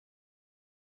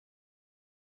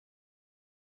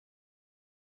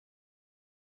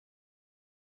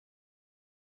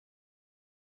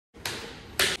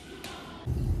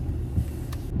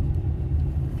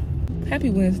Happy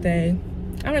Wednesday.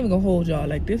 I'm not even gonna hold y'all.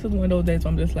 Like, this is one of those days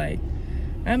where I'm just like,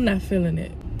 I'm not feeling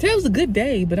it. Today was a good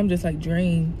day, but I'm just like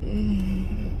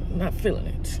drained. Not feeling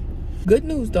it. Good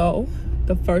news though,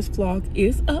 the first vlog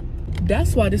is up.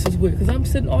 That's why this is weird, because I'm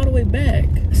sitting all the way back.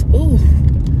 Ooh,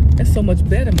 that's so much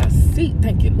better in my seat.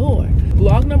 Thank you, Lord.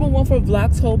 Vlog number 1 for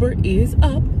Vlogtober is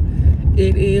up.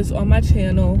 It is on my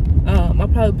channel. I'll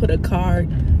probably put a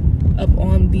card up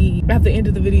on at the end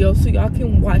of the video so y'all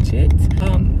can watch it.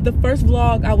 The first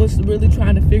vlog, I was really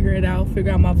trying to figure out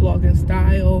my vlogging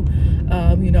style,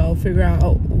 you know, figure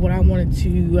out what I wanted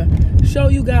to show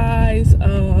you guys.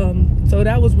 So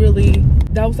that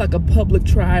was like a public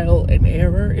trial and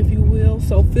error, if you will.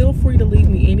 So feel free to leave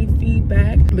me any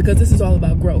feedback, because this is all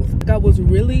about growth. Like, I was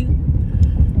really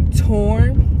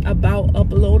torn about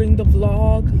uploading the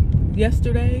vlog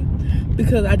yesterday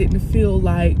because I didn't feel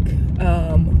like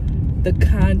the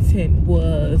content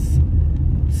was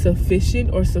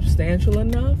sufficient or substantial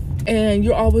enough. And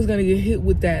you're always gonna get hit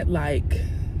with that, like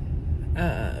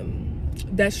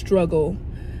that struggle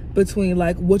between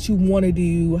like what you want to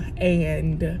do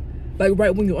and like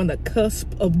right when you're on the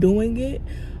cusp of doing it,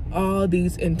 all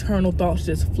these internal thoughts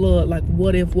just flood, like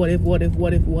what if. But you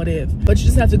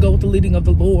just have to go with the leading of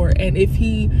the Lord. And if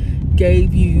he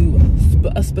gave you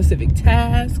a specific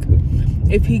task,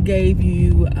 if he gave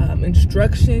you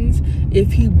instructions,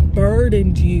 if he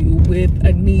burdened you with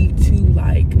a need to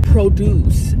like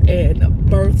produce and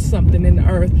birth something in the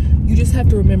earth, you just have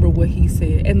to remember what he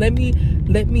said. And let me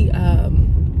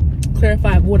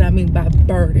clarify what I mean by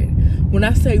burden. When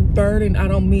I say burden, I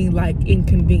don't mean like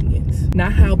inconvenience,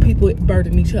 not how people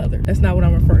burden each other. That's not what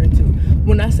I'm referring to.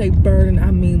 When I say burden,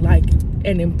 I mean like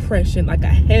an impression, like a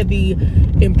heavy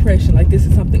impression, like this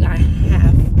is something I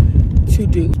have to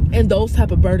do. And those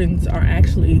type of burdens are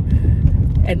actually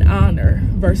an honor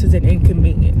versus an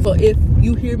inconvenience. So if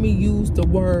you hear me use the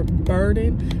word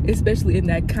burden, especially in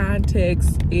that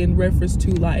context in reference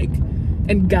to like,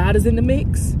 and God is in the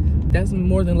mix, that's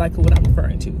more than likely what I'm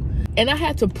referring to. And I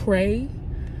had to pray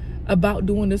about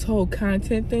doing this whole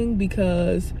content thing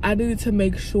because I needed to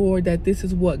make sure that this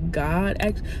is what God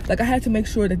I had to make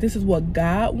sure that this is what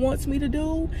God wants me to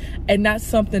do, and not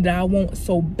something that I want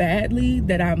so badly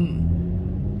that I'm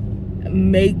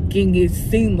making it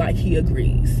seem like he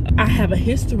agrees. I have a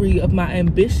history of my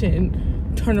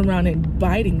ambition turning around and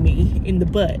biting me in the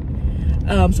butt.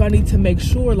 So I need to make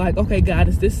sure, like, okay, God,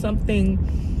 is this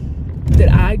something that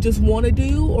I just want to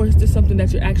do, or is this something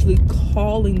that you're actually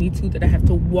calling me to that I have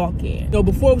to walk in? You know,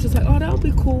 before it was just like, oh, that'll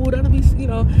be cool, that'll be, you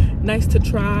know, nice to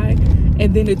try.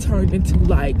 And then it turned into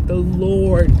like the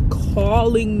Lord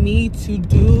calling me to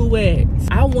do it.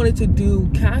 I wanted to do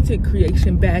content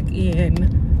creation back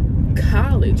in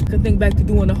college. I could think back to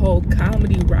doing the whole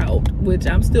comedy route, which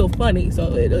I'm still funny,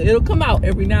 so it'll come out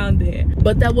every now and then.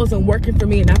 But that wasn't working for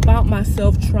me, and I found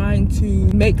myself trying to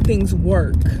make things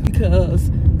work because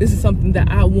this is something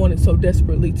that I wanted so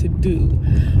desperately to do.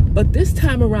 But this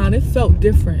time around, it felt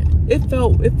different. It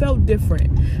felt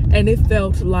different, and it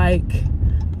felt like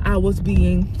I was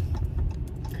being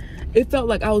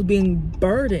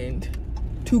burdened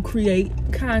to create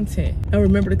content. And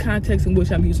remember the context in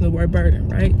which I'm using the word burden,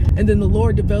 right? And then the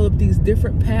Lord developed these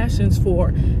different passions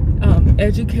for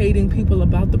educating people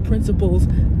about the principles,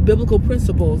 biblical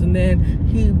principles. And then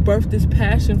he birthed this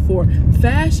passion for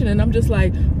fashion. And I'm just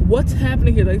like, what's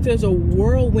happening here? Like, there's a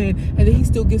whirlwind. And then he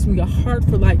still gives me a heart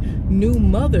for like new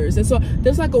mothers. And so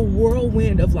there's like a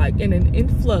whirlwind of like, and an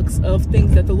influx of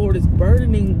things that the Lord is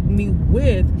burdening me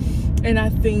with. And I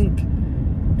think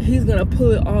he's gonna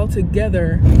put it all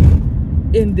together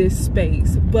in this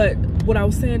space. But what I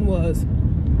was saying was,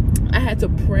 I had to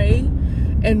pray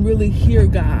and really hear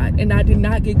God, and I did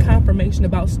not get confirmation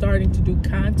about starting to do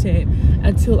content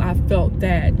until I felt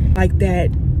that, like,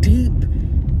 that deep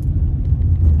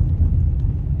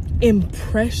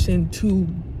impression to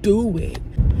do it.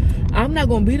 I'm not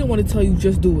gonna be the one to tell you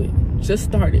just do it, just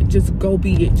start it, just go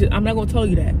be it. I'm not gonna tell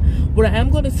you that. What I am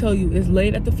gonna tell you is lay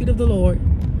it at the feet of the Lord,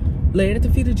 lay it at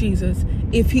the feet of Jesus.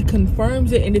 If he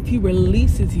confirms it and if he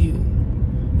releases you,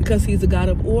 because he's a God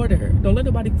of order, don't let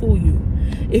nobody fool you.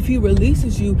 If he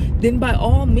releases you, then by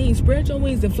all means, spread your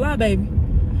wings and fly, baby.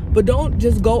 But don't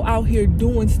just go out here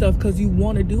doing stuff because you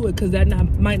want to do it, because that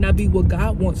might not be what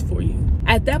God wants for you.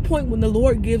 At that point, when the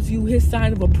Lord gives you his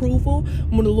sign of approval,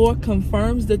 when the Lord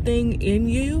confirms the thing in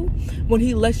you, when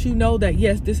he lets you know that,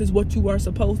 yes, this is what you are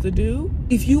supposed to do,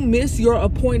 if you miss your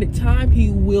appointed time, he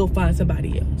will find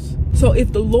somebody else. So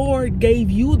if the Lord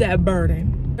gave you that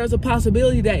burden, there's a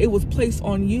possibility that it was placed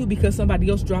on you because somebody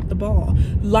else dropped the ball.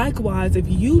 Likewise, if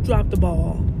you drop the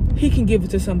ball, he can give it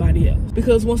to somebody else.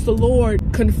 Because once the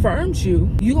Lord confirms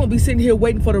you, you're going to be sitting here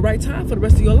waiting for the right time for the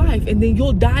rest of your life. And then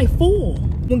you'll die full.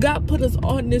 When God put us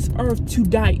on this earth to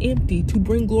die empty, to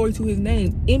bring glory to his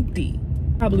name, empty.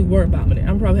 Probably word bombing it.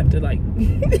 I'm probably have to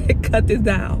like cut this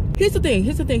down. Here's the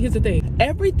thing.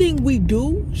 Everything we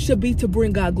do should be to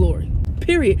bring God glory.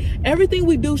 Period. Everything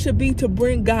we do should be to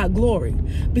bring God glory.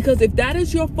 Because if that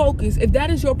is your focus, if that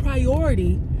is your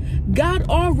priority, God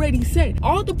already said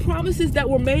all the promises that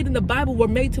were made in the Bible were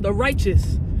made to the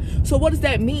righteous. So what does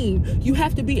that mean? You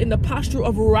have to be in the posture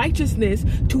of righteousness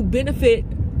to benefit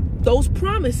those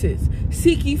promises.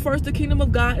 Seek ye first the kingdom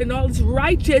of God and all its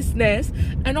righteousness,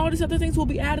 and all these other things will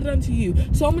be added unto you.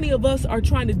 So many of us are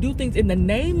trying to do things in the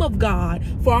name of God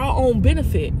for our own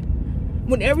benefit,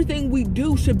 when everything we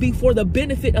do should be for the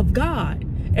benefit of God.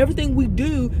 Everything we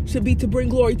do should be to bring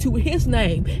glory to his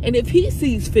name. And if he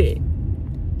sees fit,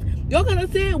 y'all gotta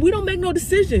understand, we don't make no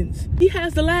decisions. He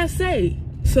has the last say.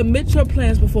 Submit your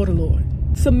plans before the Lord.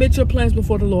 Submit your plans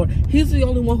before the Lord. He's the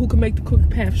only one who can make the crooked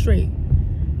path straight.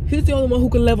 He's the only one who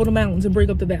can level the mountains and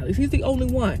bring up the valleys. He's the only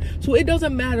one. So it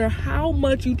doesn't matter how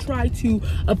much you try to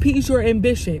appease your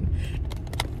ambition.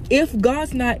 If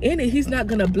God's not in it, he's not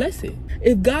going to bless it.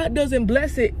 If God doesn't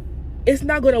bless it, it's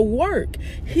not going to work.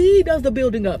 He does the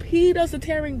building up. He does the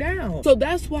tearing down. So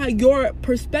that's why your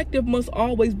perspective must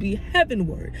always be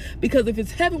heavenward. Because if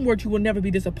it's heavenward, you will never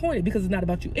be disappointed, because it's not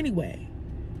about you anyway.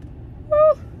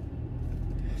 Woo.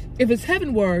 If it's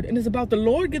heavenward and it's about the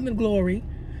Lord getting the glory,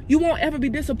 you won't ever be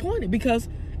disappointed, because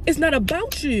it's not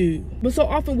about you. But so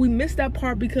often we miss that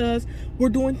part because we're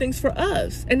doing things for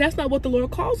us. And that's not what the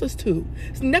Lord calls us to.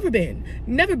 It's never been.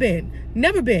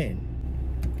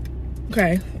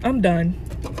 Okay, I'm done.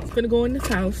 I'm gonna go in this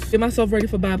house, get myself ready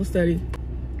for Bible study.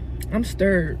 I'm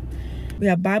stirred. We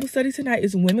have Bible study tonight.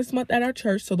 It's Women's Month at our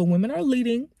church, so the women are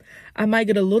leading. I might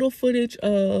get a little footage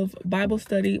of Bible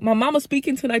study. My mama's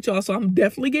speaking tonight, y'all, so I'm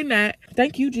definitely getting that.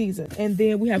 Thank you, Jesus. And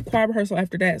then we have choir rehearsal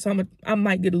after that, so I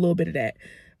might get a little bit of that.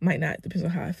 Might not, depends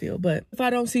on how I feel. But if I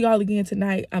don't see y'all again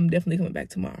tonight, I'm definitely coming back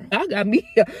tomorrow. Y'all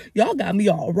got me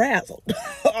all razzled,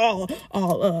 all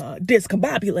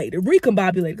discombobulated,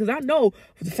 recombobulated, because I know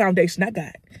the foundation I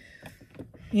got.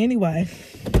 Anyway.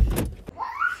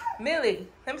 Millie,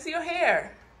 let me see your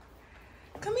hair.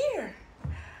 Come here.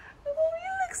 Oh, you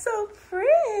look so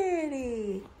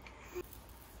pretty.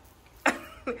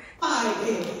 I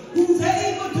am, who's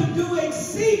able to do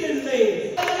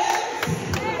exceedingly.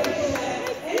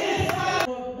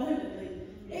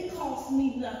 It costs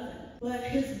me nothing, but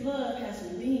his blood has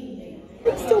redeemed me.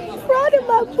 I'm so proud of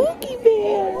my Bookie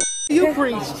Bear. You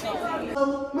preached.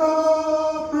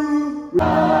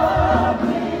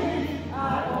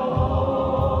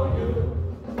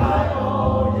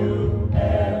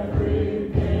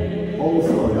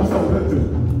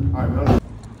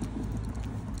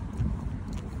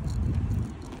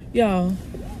 Y'all,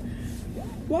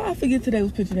 why I forget today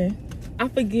was picture day? I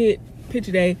forget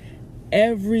picture day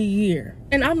every year.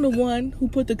 And I'm the one who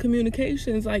put the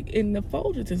communications like in the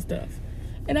folders and stuff.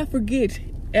 And I forget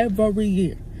every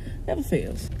year. Never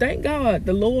fails. Thank God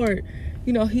the Lord,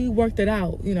 you know, he worked it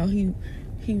out. You know, he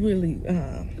really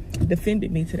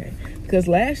defended me today. Because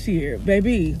last year,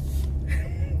 baby,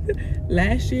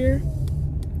 last year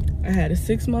I had a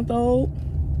 6-month-old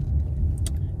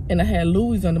and I had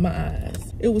Louis under my eyes.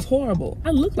 It was horrible. I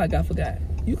looked like I forgot.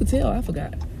 You could tell I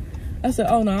forgot. I said,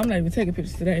 oh no, I'm not even taking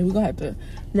pictures today. We're gonna have to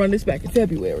run this back in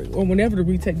February or whenever the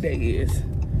retake day is.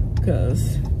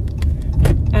 Cause,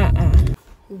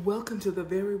 Welcome to the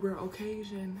very rare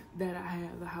occasion that I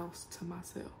have the house to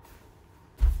myself.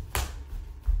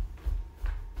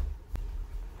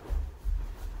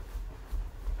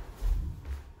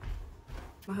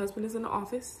 My husband is in the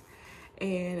office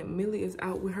and Millie is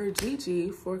out with her Gigi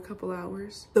for a couple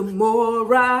hours. The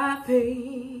more I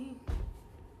think,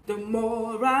 the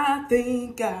more I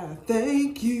think I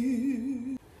thank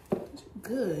you.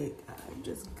 Good, I'm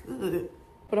just good.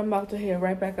 But I'm about to head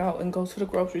right back out and go to the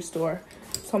grocery store.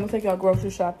 So I'm gonna take y'all grocery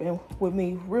shopping with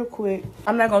me real quick.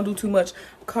 I'm not gonna do too much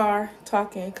car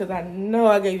talking because I know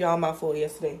I gave y'all my full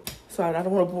yesterday. So I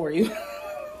don't wanna bore you.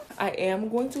 I am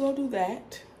going to go do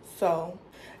that. So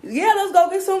yeah, let's go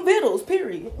get some vittles,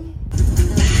 period.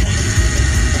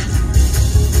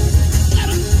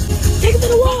 Take it to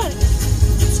the wall.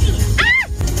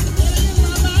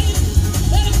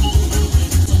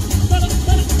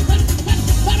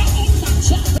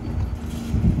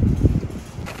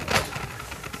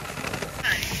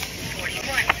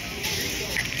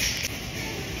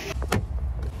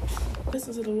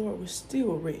 Listen to the Lord, we're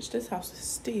still rich. This house is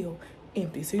still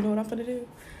empty. So you know what I'm gonna do?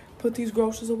 Put these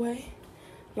groceries away.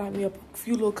 Light me up a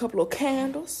few couple of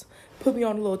candles. Put me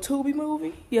on a little Tubi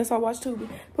movie. Yes, I watch Tubi.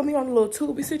 Put me on a little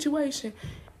Tubi situation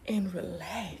and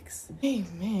relax.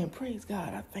 Amen. Praise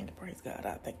God. I thank praise God.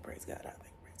 I thank praise God. I thank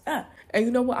praise God. And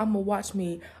you know what? I'm going to watch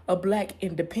me a Black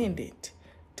independent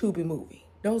Tubi movie.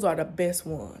 Those are the best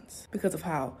ones because of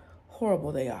how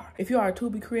horrible they are. If you are a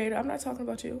Tubi creator, I'm not talking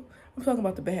about you. I'm talking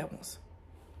about the bad ones.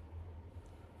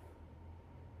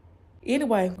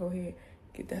 Anyway, go ahead,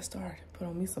 get that started. Put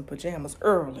on me some pajamas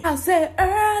early. I said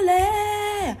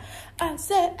early. I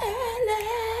said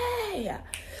early.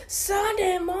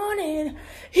 Sunday morning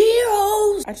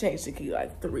heroes. I changed the key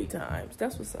like 3 times.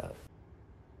 That's what's up.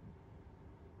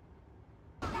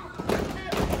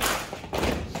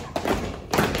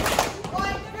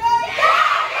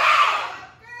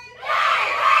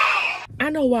 I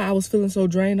know why I was feeling so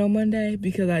drained on Monday,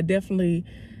 because I definitely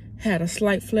had a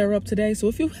slight flare up today. So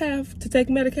if you have to take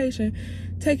medication,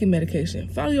 take your medication.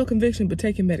 Follow your conviction, but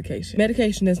take your medication.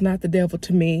 Medication is not the devil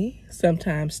to me.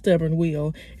 Sometimes stubborn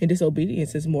will and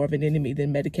disobedience is more of an enemy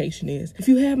than medication is. If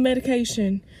you have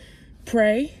medication,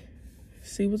 pray,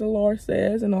 see what the Lord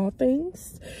says in all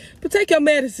things, but take your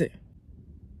medicine.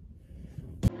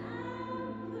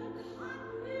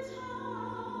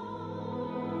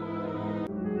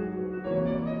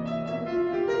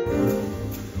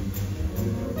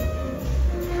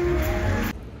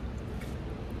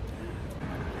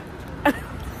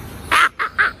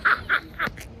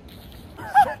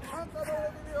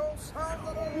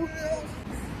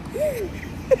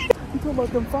 You talking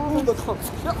about them phones?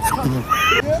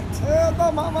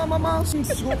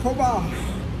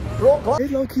 They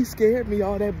low-key scared me,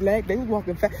 all that black. They was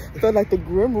walking fast. Felt like the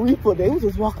Grim Reaper. They was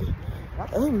just walking,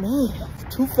 oh man,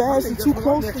 too fast and too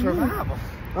close to me.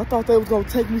 I thought they was gonna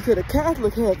take me to the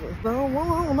Catholic heaven. I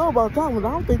don't know about that one.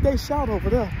 I don't think they shot over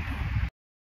there.